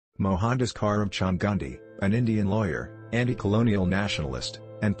Mohandas Karamchand Gandhi, an Indian lawyer, anti-colonial nationalist,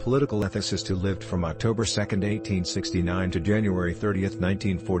 and political ethicist who lived from October 2, 1869 to January 30,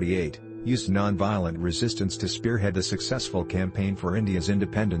 1948, used nonviolent resistance to spearhead the successful campaign for India's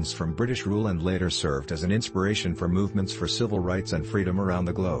independence from British rule and later served as an inspiration for movements for civil rights and freedom around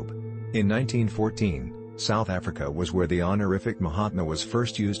the globe. In 1914, South Africa was where the honorific Mahatma was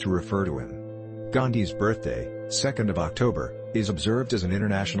first used to refer to him. Gandhi's birthday, 2nd of October, is observed as an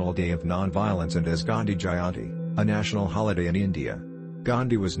International Day of Nonviolence and as Gandhi Jayanti, a national holiday in India.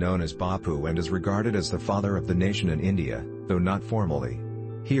 Gandhi was known as Bapu and is regarded as the father of the nation in India, though not formally.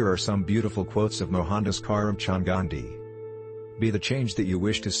 Here are some beautiful quotes of Mohandas Karamchand Gandhi. Be the change that you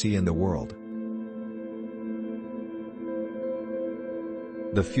wish to see in the world.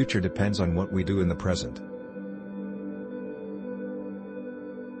 The future depends on what we do in the present.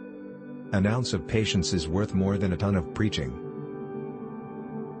 An ounce of patience is worth more than a ton of preaching.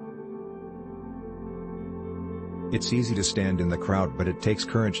 It's easy to stand in the crowd, but it takes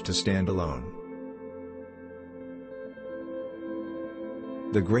courage to stand alone.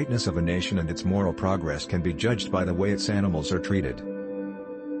 The greatness of a nation and its moral progress can be judged by the way its animals are treated.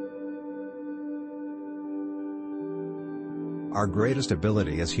 Our greatest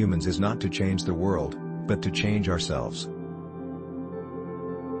ability as humans is not to change the world, but to change ourselves.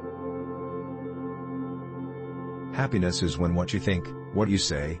 Happiness is when what you think, what you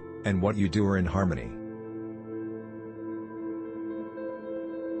say, and what you do are in harmony.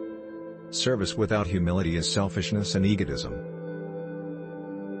 Service without humility is selfishness and egotism.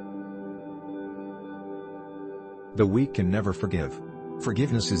 The weak can never forgive.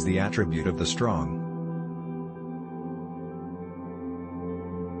 Forgiveness is the attribute of the strong.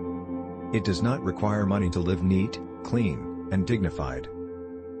 It does not require money to live neat, clean, and dignified.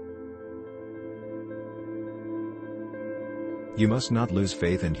 You must not lose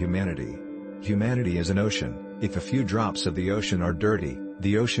faith in humanity. Humanity is an ocean. If a few drops of the ocean are dirty,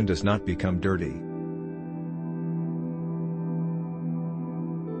 the ocean does not become dirty.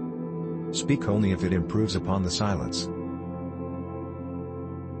 Speak only if it improves upon the silence.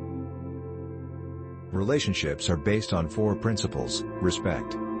 Relationships are based on 4 principles: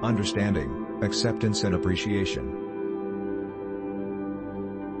 respect, understanding, acceptance and appreciation.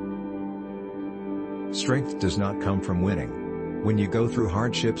 Strength does not come from winning. When you go through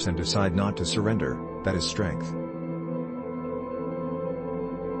hardships and decide not to surrender, that is strength.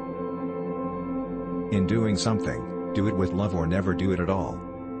 In doing something, do it with love or never do it at all.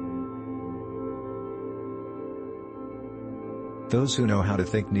 Those who know how to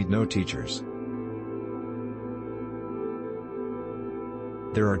think need no teachers.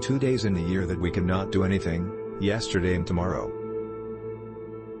 There are 2 days in the year that we cannot do anything, yesterday and tomorrow.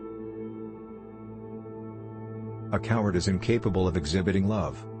 A coward is incapable of exhibiting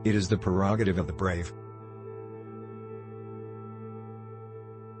love, it is the prerogative of the brave.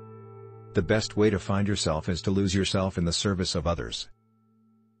 The best way to find yourself is to lose yourself in the service of others.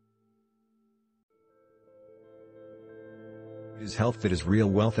 It is health that is real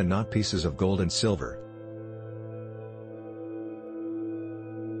wealth and not pieces of gold and silver.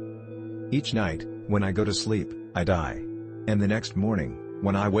 Each night, when I go to sleep, I die. And the next morning,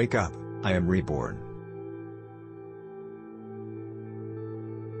 when I wake up, I am reborn.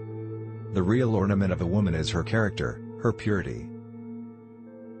 The real ornament of a woman is her character, her purity.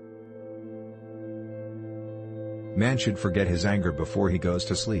 Man should forget his anger before he goes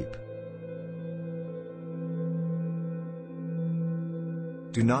to sleep.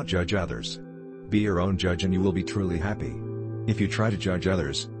 Do not judge others. Be your own judge and you will be truly happy. If you try to judge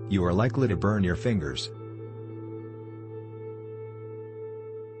others, you are likely to burn your fingers.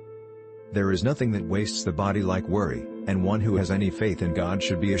 There is nothing that wastes the body like worry, and one who has any faith in God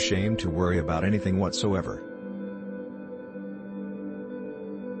should be ashamed to worry about anything whatsoever.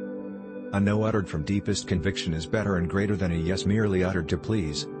 A no uttered from deepest conviction is better and greater than a yes merely uttered to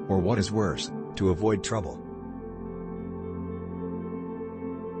please, or what is worse, to avoid trouble.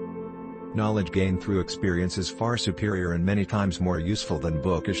 Knowledge gained through experience is far superior and many times more useful than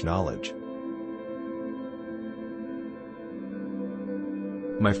bookish knowledge.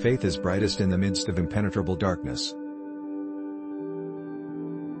 My faith is brightest in the midst of impenetrable darkness.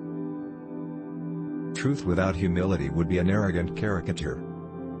 Truth without humility would be an arrogant caricature.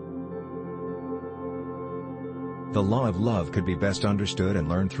 The law of love could be best understood and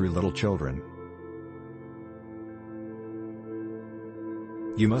learned through little children.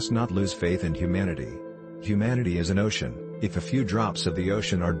 You must not lose faith in humanity. Humanity is an ocean. If a few drops of the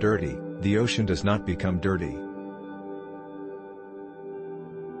ocean are dirty, the ocean does not become dirty.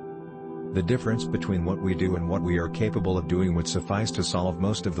 The difference between what we do and what we are capable of doing would suffice to solve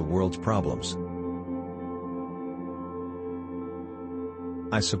most of the world's problems.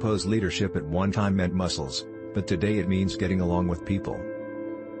 I suppose leadership at one time meant muscles, but today it means getting along with people.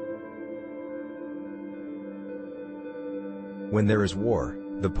 When there is war,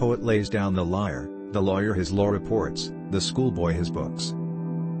 the poet lays down the lyre, the lawyer his law reports, the schoolboy his books.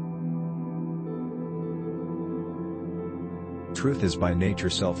 Truth is by nature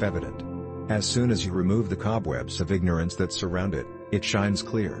self-evident. As soon as you remove the cobwebs of ignorance that surround it, it shines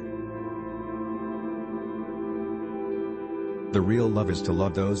clear. The real love is to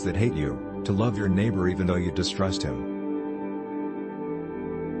love those that hate you, to love your neighbor even though you distrust him.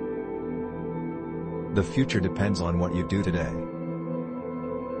 The future depends on what you do today.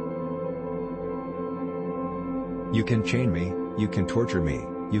 You can chain me, you can torture me,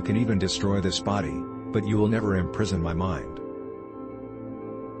 you can even destroy this body, but you will never imprison my mind.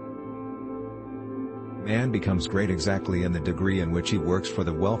 Man becomes great exactly in the degree in which he works for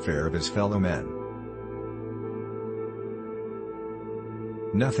the welfare of his fellow men.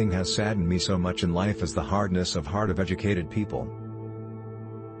 Nothing has saddened me so much in life as the hardness of heart of educated people.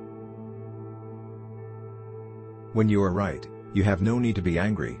 When you are right, you have no need to be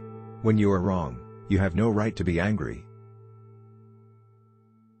angry. When you are wrong, you have no right to be angry.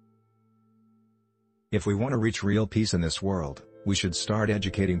 If we want to reach real peace in this world, we should start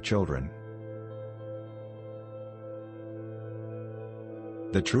educating children.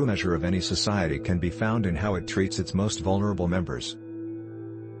 The true measure of any society can be found in how it treats its most vulnerable members.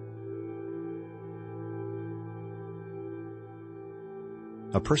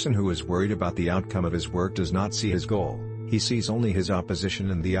 A person who is worried about the outcome of his work does not see his goal, he sees only his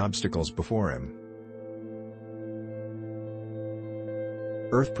opposition and the obstacles before him.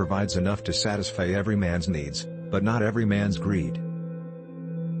 Earth provides enough to satisfy every man's needs, but not every man's greed.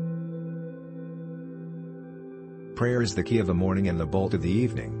 Prayer is the key of the morning and the bolt of the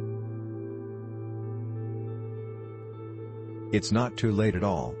evening. It's not too late at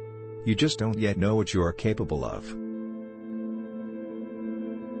all. You just don't yet know what you are capable of.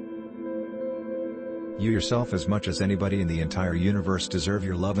 You yourself as much as anybody in the entire universe deserve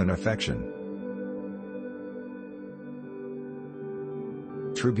your love and affection.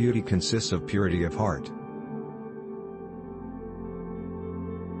 True beauty consists of purity of heart.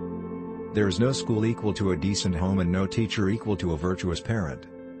 There is no school equal to a decent home and no teacher equal to a virtuous parent.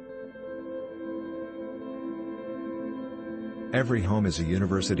 Every home is a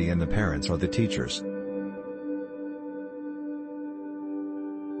university and the parents are the teachers.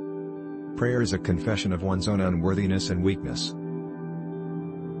 Prayer is a confession of one's own unworthiness and weakness.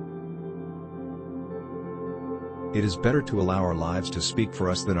 It is better to allow our lives to speak for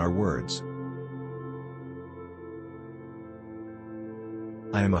us than our words.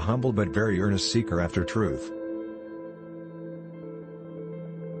 I am a humble but very earnest seeker after truth.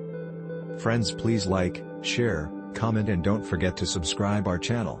 Friends, please like, share, comment and don't forget to subscribe our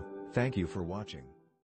channel. Thank you for watching.